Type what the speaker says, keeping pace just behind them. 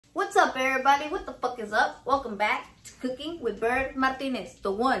What's up, everybody? What the fuck is up? Welcome back to Cooking with Bird Martinez, the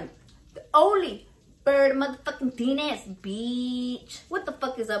one, the only Bird motherfucking Martinez, bitch. What the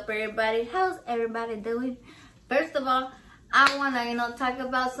fuck is up, everybody? How's everybody doing? First of all, I wanna, talk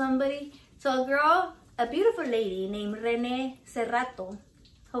about somebody. So, a girl, a beautiful lady named Renee Cerrato,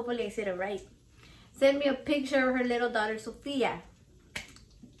 hopefully I said it right, sent me a picture of her little daughter, Sophia.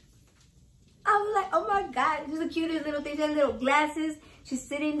 I was like, oh my God, she's the cutest little thing. She has little glasses. She's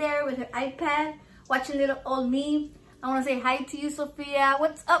sitting there with her iPad, watching little old me. I want to say hi to you, Sophia.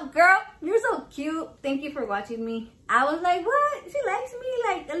 What's up, girl? You're so cute. Thank you for watching me. I was like, what? She likes me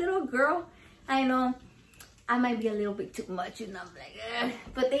like a little girl. I know I might be a little bit too much, I'm like, ugh.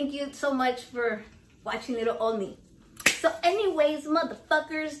 But thank you so much for watching little old me. So anyways,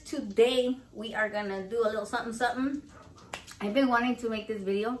 motherfuckers, today we are going to do a little something. I've been wanting to make this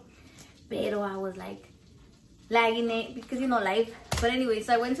video, pero I was like lagging it because life. But anyway,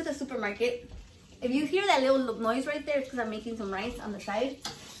 so I went to the supermarket. If you hear that little noise right there, it's because I'm making some rice on the side.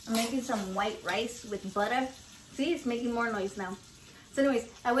 I'm making some white rice with butter. See, it's making more noise now. So anyways,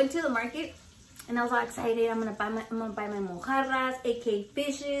 I went to the market and I was all excited. I'm gonna buy my mojarras, aka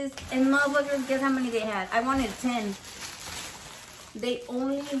fishes. And motherfuckers, guess how many they had? I wanted 10. They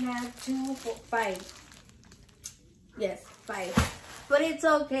only had 2, 4, 5. Yes, 5. But it's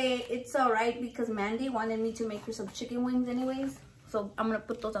okay, it's all right, because Mandy wanted me to make her some chicken wings anyways. So I'm gonna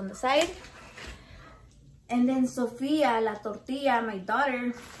put those on the side. And then Sofia, la tortilla, my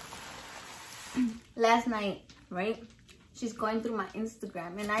daughter, last night, right? She's going through my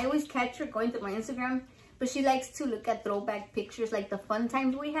Instagram. And I always catch her going through my Instagram, but she likes to look at throwback pictures, like the fun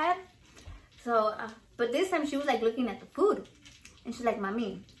times we had. So, but this time she was like looking at the food. And she's like,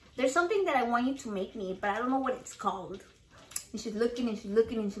 Mommy, there's something that I want you to make me, but I don't know what it's called. And she's looking and she's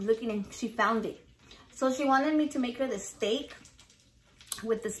looking and she's looking and she found it. So she wanted me to make her the steak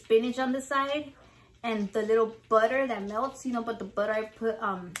with the spinach on the side and the little butter that melts, but the butter I put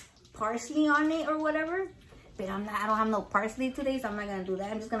parsley on it or whatever. But I don't have no parsley today, so I'm not gonna do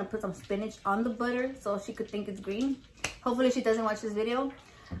that. I'm just gonna put some spinach on the butter so she could think it's green. Hopefully she doesn't watch this video.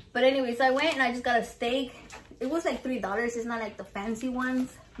 But anyway, so I went and I just got a steak. It was like $3. It's not like the fancy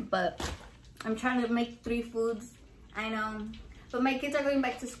ones, but I'm trying to make 3 foods. I know, but my kids are going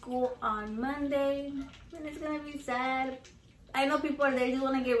back to school on Monday, and it's gonna be sad. I know people are there just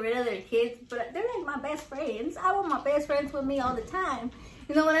want to get rid of their kids, but they're like my best friends. I want my best friends with me all the time.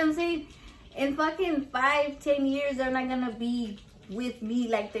 You know what I'm saying? In fucking 5, 10 years, they're not gonna be with me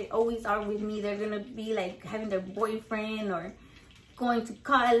like they always are with me. They're gonna be like having their boyfriend or going to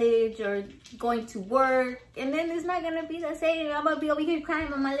college or going to work, and then it's not gonna be the same. I'm gonna be over here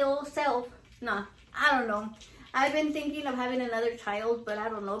crying on my little self. Nah, I don't know. I've been thinking of having another child, but I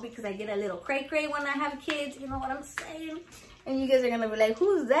don't know, because I get a little cray-cray when I have kids, you know what I'm saying? And you guys are gonna be like,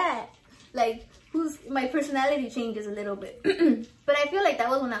 who's that? Like, my personality changes a little bit. But I feel like that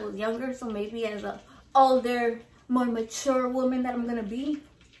was when I was younger, so maybe as a older, more mature woman that I'm gonna be,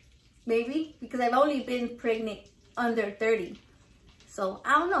 maybe, because I've only been pregnant under 30. So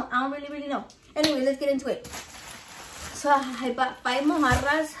I don't know, I don't really know. Anyway, let's get into it. So I bought 5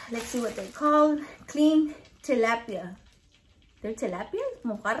 mojarras. Let's see what they're called. Clean tilapia. They're tilapias?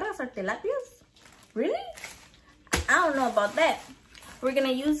 Mojarras are tilapias? Really? I don't know about that. We're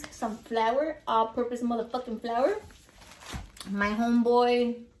gonna use some flour, all-purpose motherfucking flour. My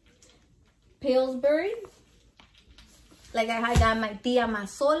homeboy Pillsbury. Like I got my tia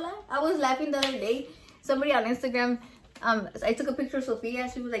Mazola. I was laughing the other day. Somebody on Instagram, I took a picture of Sophia.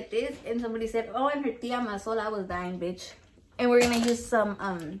 She was like this, and somebody said, oh, and her tia Mazola. I was dying, bitch. And we're gonna use some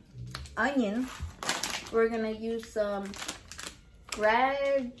onions. We're gonna use some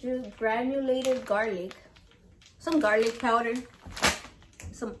granulated garlic, some garlic powder,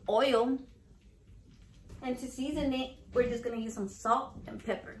 some oil, and to season it, we're just gonna use some salt and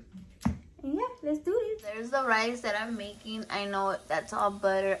pepper. And yeah, let's do this. There's the rice that I'm making. I know that's all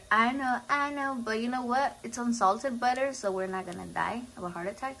butter. I know, but you know what? It's unsalted butter, so we're not gonna die of a heart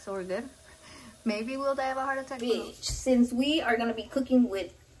attack, so we're good. Maybe we'll die of a heart attack. Bitch, since we are gonna be cooking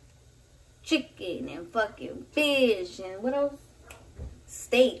with chicken and fucking fish and what else?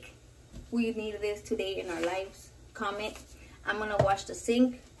 Steak. We need this today in our lives. Comment. I'm gonna wash the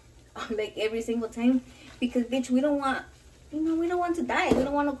sink like every single time, because bitch, we don't want, we don't want to die. We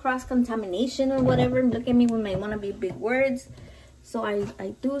don't want to cross contamination or whatever. Look at me when I want to be big words. So I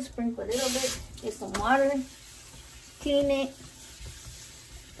do sprinkle a little bit, get some water, clean it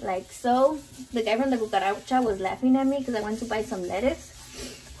like so. The guy from the cucaracha was laughing at me because I went to buy some lettuce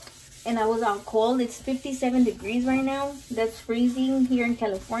and I was all cold. It's 57 degrees right now. That's freezing here in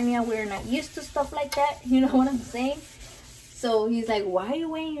California. We're not used to stuff like that. You know what I'm saying? So he's like, why are you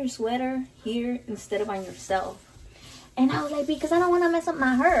wearing your sweater here instead of on yourself? And I was like, because I don't want to mess up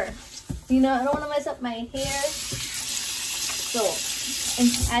my hair. You know, I don't want to mess up my hair. So, and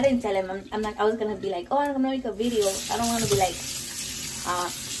I didn't tell him. I was going to be like, oh, I'm going to make a video. I don't want to be like, oh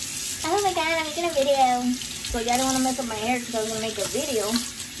my God, I'm making a video. So yeah, I don't want to mess up my hair because I was going to make a video.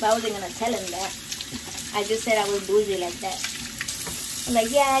 But I wasn't going to tell him that. I just said I was bougie like that. I'm like,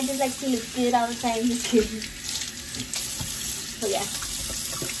 yeah, I just like to look good all the time. Just kidding. So yeah.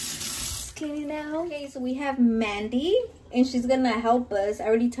 Just cleaning now. Okay, so we have Mandy. And she's going to help us. I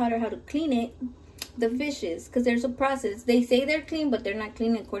already taught her how to clean it. The fishes. Because there's a process. They say they're clean, but they're not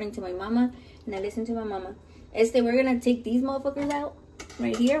clean according to my mama. And I listen to my mama. We're going to take these motherfuckers out.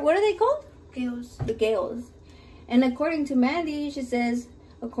 Right here. What are they called? Gills. The gills. And according to Mandy, she says,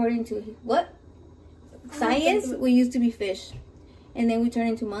 according to what? Science, we used to be fish. And then we turn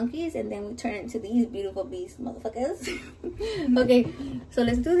into monkeys. And then we turn into these beautiful beasts, motherfuckers. Okay. So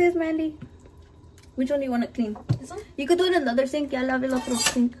let's do this, Mandy. Which one do you want to clean? This one? You could do it in another sink. Yeah, love it, other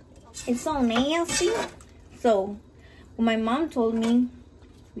sink. It's so nasty. So, what my mom told me,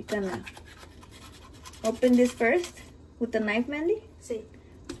 we gonna open this first with the knife, Mandy. See.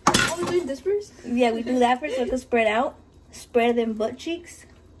 Oh, we're doing this first? Yeah, we do that first so it can spread out. Spread them butt cheeks.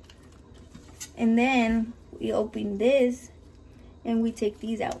 And then we open this and we take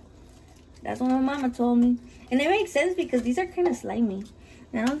these out. That's what my mama told me. And it makes sense because these are kind of slimy.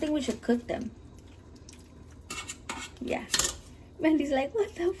 And I don't think we should cook them. Yeah. Mandy's like,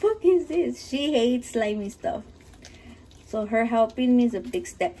 what the fuck is this? She hates slimy stuff. So her helping me is a big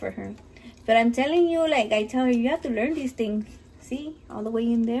step for her. But I'm telling you, like I tell her, you have to learn these things. See? All the way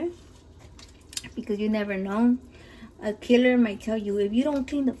in there. Because you never know. A killer might tell you, if you don't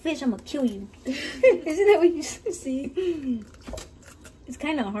clean the fish, I'm going to kill you. Isn't that what you see? It's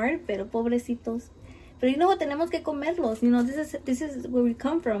kind of hard, pero pobrecitos. But you know what? Tenemos que comerlos. You know, this is where we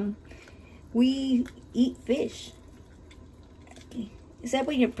come from. We eat fish. Except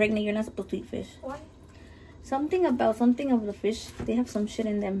when you're pregnant, you're not supposed to eat fish. Why? Something of the fish. They have some shit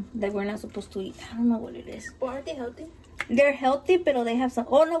in them that we're not supposed to eat. I don't know what it is. Well, aren't they healthy? They're healthy, but they have some.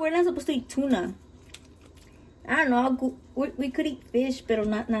 Oh no, we're not supposed to eat tuna. I don't know. We could eat fish, but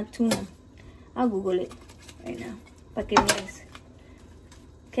not tuna. I'll Google it right now. Pa que veas.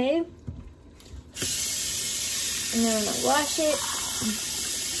 Okay. And then I'm gonna wash it.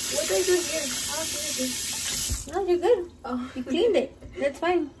 What do I do here? I don't do this. No, you're good. Oh, You cleaned it. That's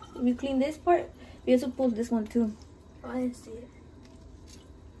fine. If you clean this part, we have to pull this one too. Oh, I didn't see it.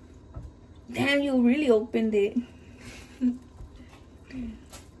 Damn, you really opened it.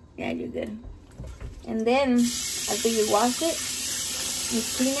 Yeah, you're good. And then, after you wash it, you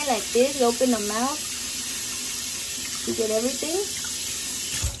clean it like this. You open the mouth. You get everything.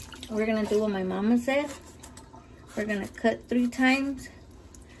 We're going to do what my mama said. We're going to cut 3 times.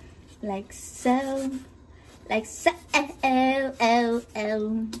 Like so. Like so. L, L,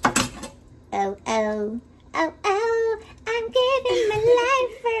 L. L, L. L, L. I'm giving my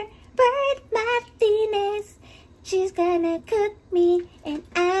life for Bird Martinez. She's gonna cook me and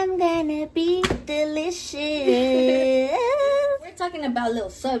I'm gonna be delicious. We're talking about a little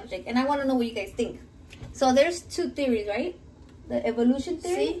subject and I want to know what you guys think. So there's 2 theories, right? The evolution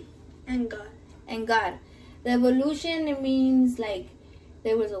theory. See? And God. And God. The evolution, it means like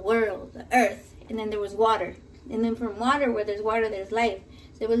there was a world, the earth, and then there was water. And then from water, where there's water, there's life.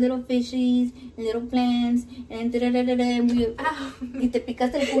 So there were little fishies and little plants and and we... Y te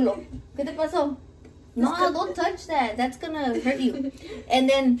picaste el culo. ¿Qué te pasó? No, don't touch that. That's gonna hurt you. And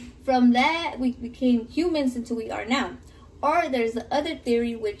then from that, we became humans until we are now. Or there's the other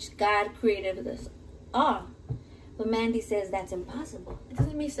theory, which God created us all. But Mandy says that's impossible. It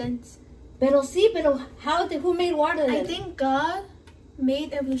doesn't make sense. Pero sí, pero who made water then? I think God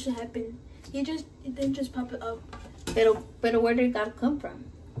made evolution happen. It didn't just pop it up. Pero where did God come from?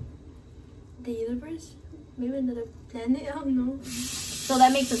 The universe? Maybe another planet? I don't know. So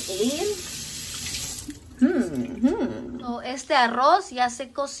that makes us aliens? So este arroz ya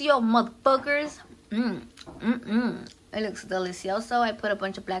se coció, motherfuckers. It looks delicioso. I put a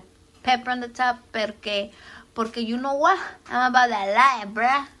bunch of black pepper on the top porque you know what? I'm about that life,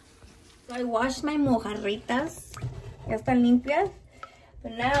 bruh. So I washed my mojarritas. Ya están limpias.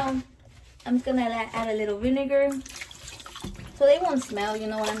 But now I'm just gonna add a little vinegar so they won't smell. You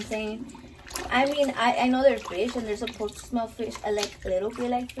know what I'm saying? I mean, I know they're fish and they're supposed to smell fish. I like a little bit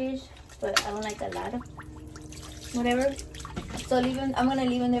like fish, but I don't like a lot of whatever. So I'm gonna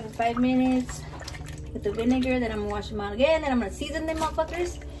leave them there for 5 minutes with the vinegar. Then I'm gonna wash them out again. Then I'm gonna season them,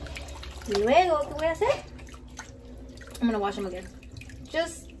 motherfuckers. Y luego, ¿qué voy a hacer? I'm gonna wash them again,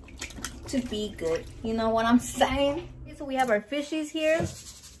 just to be good. You know what I'm saying? So we have our fishies here. I'm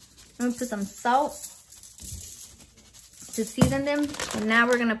gonna put some salt to season them. And now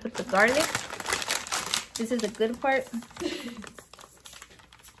we're gonna put the garlic. This is the good part.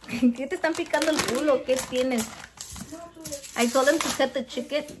 ¿Qué te están picando el culo? ¿Qué tienes? I told them to cut the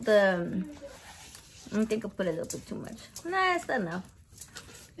chicken. I think I put a little bit too much. Nah, it's enough.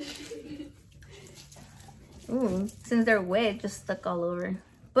 Ooh, since they're wet, it just stuck all over.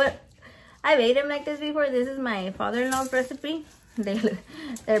 But I've ate them like this before. This is my father-in-law's recipe.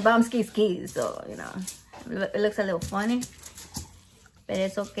 They're bomb skis, so you know it looks a little funny, but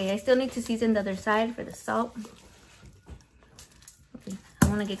it's okay. I still need to season the other side for the salt. Okay, I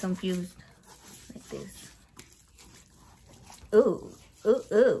want to get confused like this. Ooh, ooh,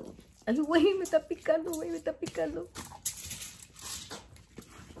 ooh. Ay, güey, me está picando, güey, me está picando.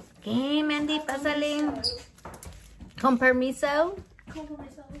 Okay, Mandy, pásale. Con permiso.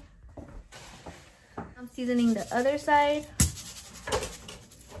 I'm seasoning the other side.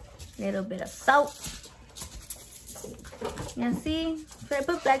 Little bit of salt. You see? Should I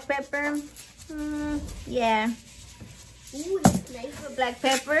put black pepper? Yeah. Ooh, it's nice. Put black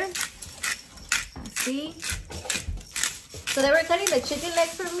pepper. See? So they were cutting the chicken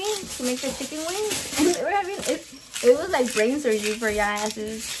legs for me to make the chicken wings. And they were having it was like brain surgery for your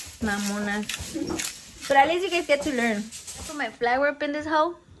asses, mamonas. But at least you guys get to learn. I put my flour up in this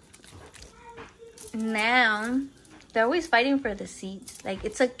hole. Now they're always fighting for the seats. Like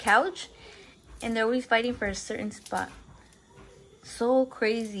it's a couch and they're always fighting for a certain spot. So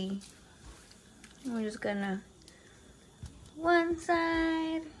crazy. We're just gonna one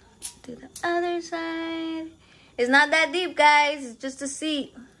side to the other side. It's not that deep, guys. It's just a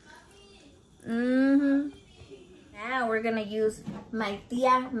seat. Now we're gonna use my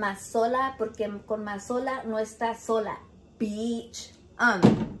tía Mazola, porque con Mazola no está sola, bitch.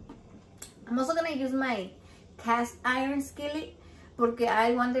 I'm also gonna use my cast iron skillet, porque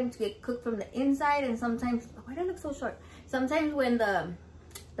I want them to get cooked from the inside. And sometimes, why do I look so short? Sometimes when the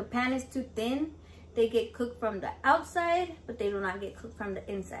pan is too thin, they get cooked from the outside, but they do not get cooked from the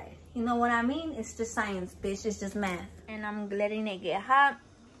inside. You know what I mean? It's just science, bitch. It's just math. And I'm letting it get hot.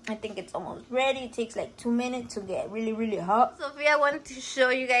 I think it's almost ready. It takes like 2 minutes to get really, really hot. Sofia wanted to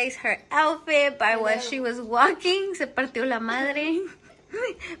show you guys her outfit by what she was walking. Se partió la madre.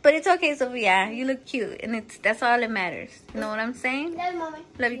 But it's okay, Sofia. You look cute. And that's all that matters. You know what I'm saying? Yes, mommy.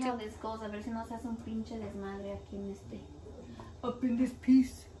 Love you too. This goes. A ver si no se hace un pinche desmadre aquí en este. Up in this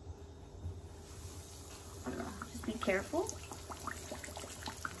piece. Just be careful.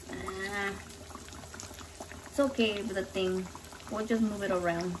 It's okay with the thing. We'll just move it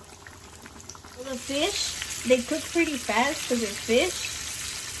around. So the fish, they cook pretty fast because it's fish.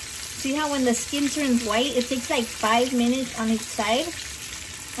 See how when the skin turns white, it takes like 5 minutes on each side.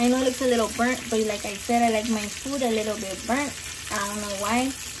 I know it looks a little burnt, but like I said, I like my food a little bit burnt. I don't know why.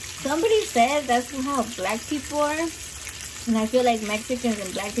 Somebody said that's how black people are. And I feel like Mexicans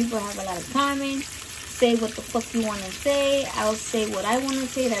and black people have a lot of common. Say what the fuck you want to say. I'll say what I want to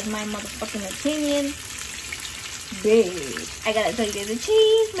say. That's my motherfucking opinion. Babe, I gotta tell you guys the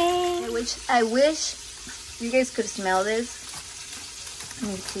cheese, man. I wish you guys could smell this.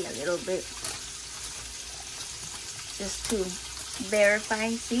 Let me see a little bit. Just to verify.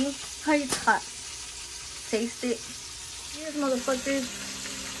 See how it's hot. Taste it. Here's motherfuckers.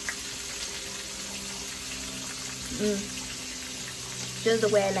 Just the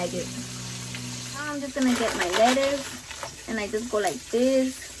way I like it. Now I'm just gonna get my lettuce and I just go like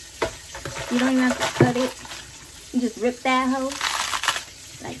this. You don't even have to cut it. You just rip that hoe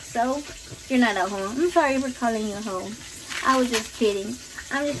like so. You're not a hoe. I'm sorry for calling you a hoe. I was just kidding.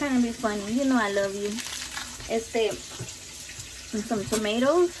 I'm just trying to be funny. You know I love you. And some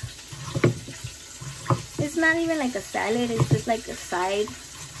tomatoes. It's not even like a salad. It's just like a side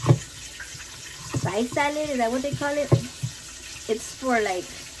salad. Is that what they call it? It's for like,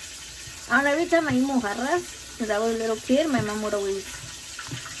 I don't know, every time I eat mojarras, because I was a little kid, my mom would always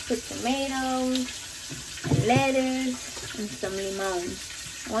put tomatoes and lettuce and some limon.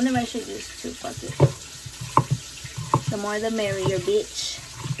 I wonder if I should use 2 buckets. The more the merrier, bitch.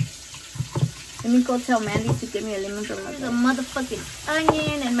 Let me go tell Mandy to get me a lemon from the motherfucking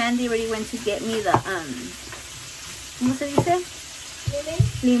onion. And Mandy already went to get me the, ¿cómo se dice?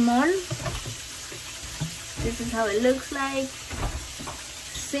 Limon. This is how it looks like.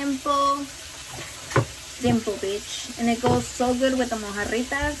 Simple, bitch. And it goes so good with the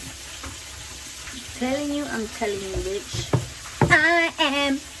mojarritas. I'm telling you, bitch.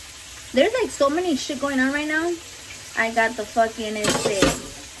 There's like so many shit going on right now. I got the fucking,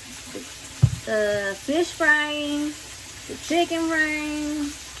 the fish frying, the chicken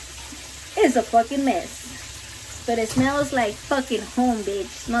frying. It's a fucking mess. But it smells like fucking home, bitch. It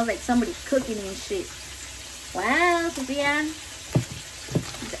smells like somebody cooking and shit. Wow, Sophia.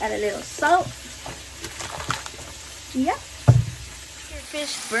 Just add a little salt. Yeah. Your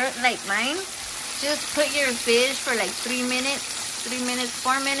fish burnt like mine. Just put your fish for like 3 minutes,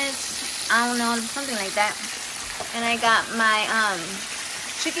 4 minutes. I don't know, something like that. And I got my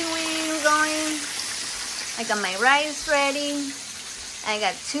chicken wings going. I got my rice ready. I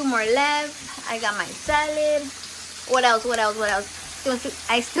got 2 more left. I got my salad. What else?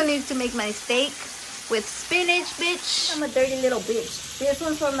 I still need to make my steak with spinach, bitch. I'm a dirty little bitch. This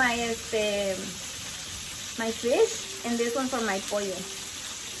one's for my my fish, and this one for my pollo.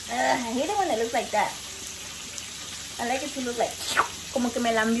 I hate it when it looks like that. I like it to look like como que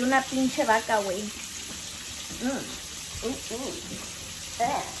me lambió una pinche vaca, güey.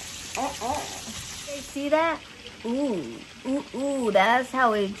 See that? Ooh, that's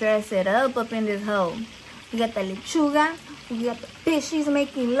how we dress it up in this hole. We got the lechuga, we got the fishies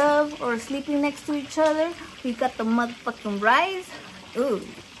making love or sleeping next to each other. We got the motherfucking rice. Ooh,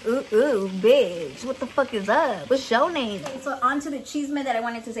 bitch, what the fuck is up? What's your name? Okay, so on to the cheeseman that I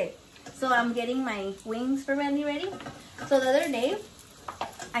wanted to say. So I'm getting my wings for Randy ready. So the other day,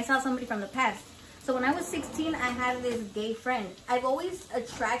 I saw somebody from the past. So when I was 16, I had this gay friend. I've always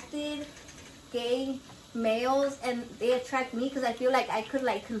attracted gay males, and they attract me because I feel like I could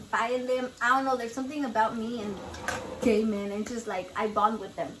like confide in them. I don't know, there's something about me and gay men, and just like I bond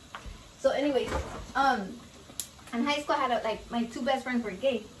with them. So anyways, in high school I had like my 2 best friends were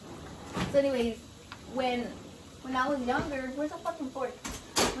gay. So anyways, when I was younger, where's the fucking fork?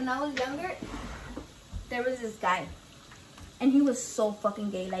 When I was younger, there was this guy, and he was so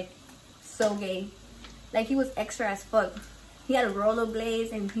fucking gay, like so gay. Like he was extra as fuck. He had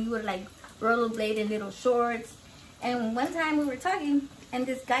rollerblades, and he would like rollerblade in little shorts. And one time we were talking, and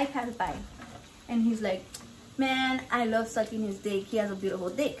this guy passed by, and he's like, man, I love sucking his dick. He has a beautiful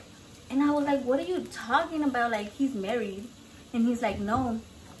dick. And I was like, what are you talking about? Like, he's married. And he's like, no.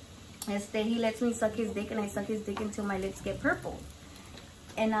 He lets me suck his dick, and I suck his dick until my lips get purple.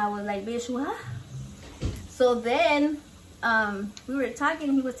 And I was like, bitch, what? So then we were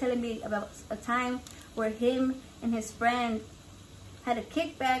talking. He was telling me about a time where him and his friend had a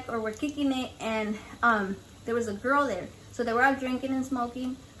kickback, or were kicking it, and there was a girl there. So they were out drinking and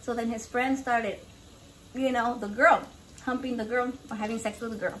smoking. So then his friend started, you know, the girl, humping the girl or having sex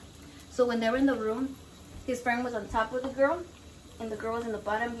with the girl. So when they were in the room, his friend was on top of the girl, and the girl was in the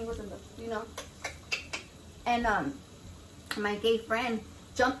bottom. He was in the, you know. And my gay friend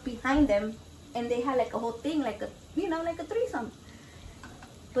jumped behind them, and they had like a whole thing, like a, you know, like a threesome.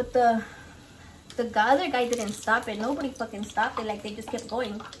 But the other guy didn't stop it. Nobody fucking stopped it. Like, they just kept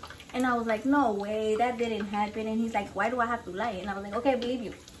going. And I was like, no way, that didn't happen. And he's like, why do I have to lie? And I was like, okay, I believe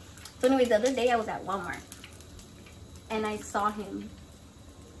you. So anyways, the other day I was at Walmart, and I saw him.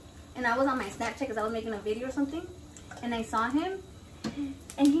 And I was on my Snapchat because I was making a video or something. And I saw him,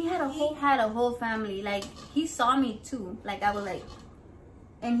 and he had a whole family. Like, he saw me too. Like, I was like,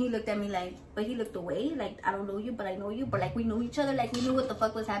 and he looked at me like, but he looked away. Like, I don't know you, but I know you. But like, we knew each other. Like, we knew what the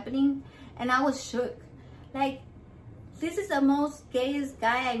fuck was happening. And I was shook. Like, this is the most gayest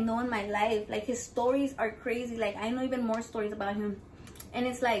guy I know in my life. Like, his stories are crazy. Like, I know even more stories about him. And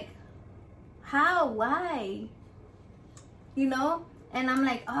it's like, how? Why? You know? And I'm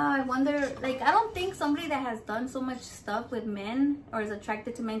like, oh, I wonder, like, I don't think somebody that has done so much stuff with men or is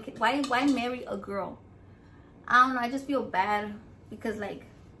attracted to men, why marry a girl? I don't know, I just feel bad because, like,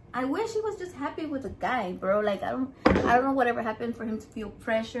 I wish he was just happy with a guy, bro. Like, I don't know whatever happened for him to feel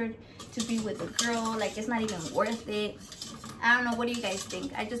pressured to be with a girl. Like, it's not even worth it. I don't know, what do you guys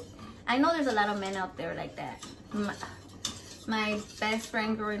think? I know there's a lot of men out there like that. My best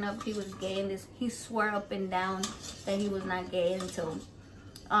friend growing up, he was gay, and he swore up and down that he was not gay until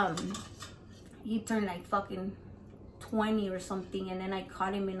he turned like fucking 20 or something. And then I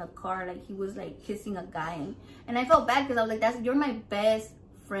caught him in a car, like he was like kissing a guy, and I felt bad because I was like, you're my best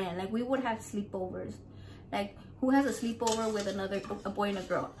friend. Like, we would have sleepovers. Like, who has a sleepover with a boy and a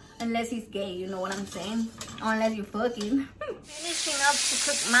girl? Unless he's gay, you know what I'm saying? Or unless you're fucking. Finishing up to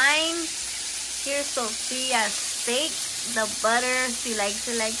cook mine. Here's Sophia's steak. The butter, she likes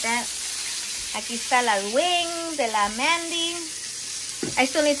it like that. Aquí está la wing de la Mandy. I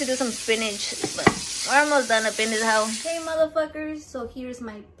still need to do some spinach, but we're almost done up in this house. Hey, motherfuckers. So here's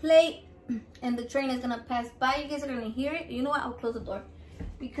my plate, and the train is gonna pass by. You guys are gonna hear it. You know what? I'll close the door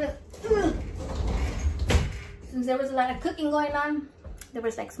because since there was a lot of cooking going on, there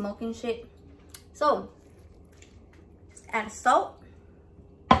was like smoking shit. So just add salt.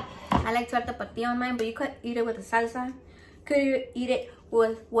 I like to have the tapatía on mine, but you could eat it with a salsa. Could eat it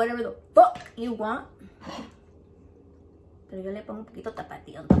with whatever the fuck you want. Pero yo le pongo un poquito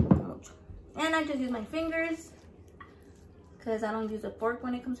tapatio, tampoco mucho. And I just use my fingers because I don't use a fork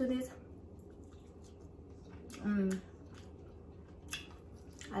when it comes to this.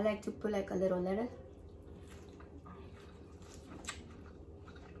 I like to put like a little lettuce.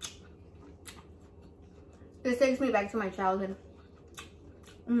 This takes me back to my childhood.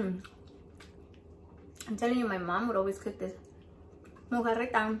 I'm telling you, my mom would always cook this.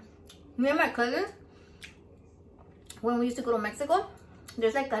 Mojarra. Me and my cousins, when we used to go to Mexico,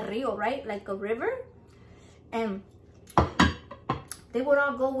 there's like a rio, right? Like a river. And they would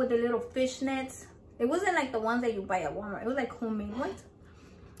all go with the little fish nets. It wasn't like the ones that you buy at Walmart. It was like homemade ones.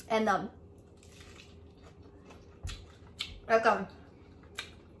 And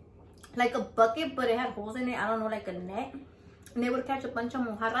like a bucket, but it had holes in it. I don't know, like a net. And they would catch a bunch of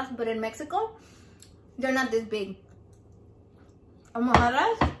mojarras. But in Mexico, they're not this big.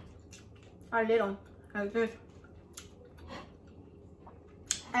 Mojarras are little, like this.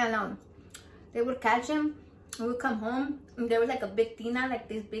 And they would catch them. We would come home, and there was like a big tina, like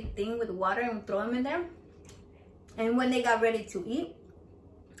this big thing with water, and we'd throw them in there. And when they got ready to eat,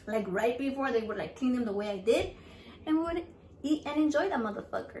 like right before, they would like clean them the way I did, and we would eat and enjoy that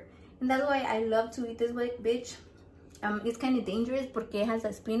motherfucker. And that's why I love to eat this way, bitch. It's kind of dangerous porque it has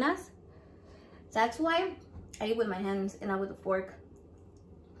espinas. That's why I eat with my hands and not with a fork.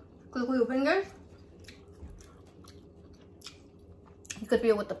 Because with your fingers, you could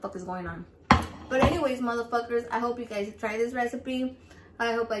feel what the fuck is going on. But anyways, motherfuckers, I hope you guys try this recipe.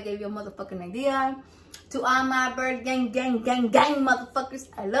 I hope I gave you a motherfucking idea. To all my bird gang, motherfuckers,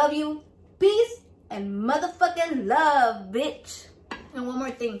 I love you. Peace and motherfucking love, bitch. And one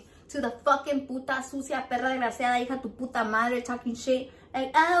more thing. To the fucking puta sucia perra desgraciada hija tu puta madre talking shit.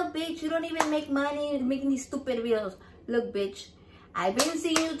 Like, oh, bitch, you don't even make money making these stupid videos. Look, bitch, I've been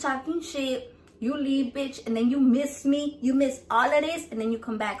seeing you talking shit. You leave, bitch, and then you miss me. You miss all of this, and then you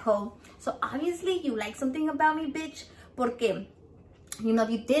come back home. So obviously you like something about me, bitch. Porque, you know, if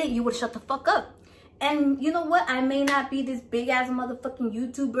you did, you would shut the fuck up. And you know what? I may not be this big ass motherfucking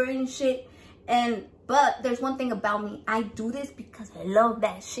YouTuber and shit. But there's one thing about me. I do this because I love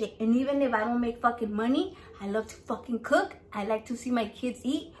that shit. And even if I don't make fucking money, I love to fucking cook. I like to see my kids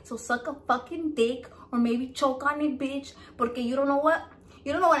eat. So suck a fucking dick or maybe choke on it, bitch. Porque you don't know what?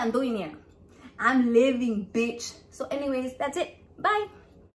 You don't know what I'm doing here. I'm living, bitch. So anyways, that's it. Bye.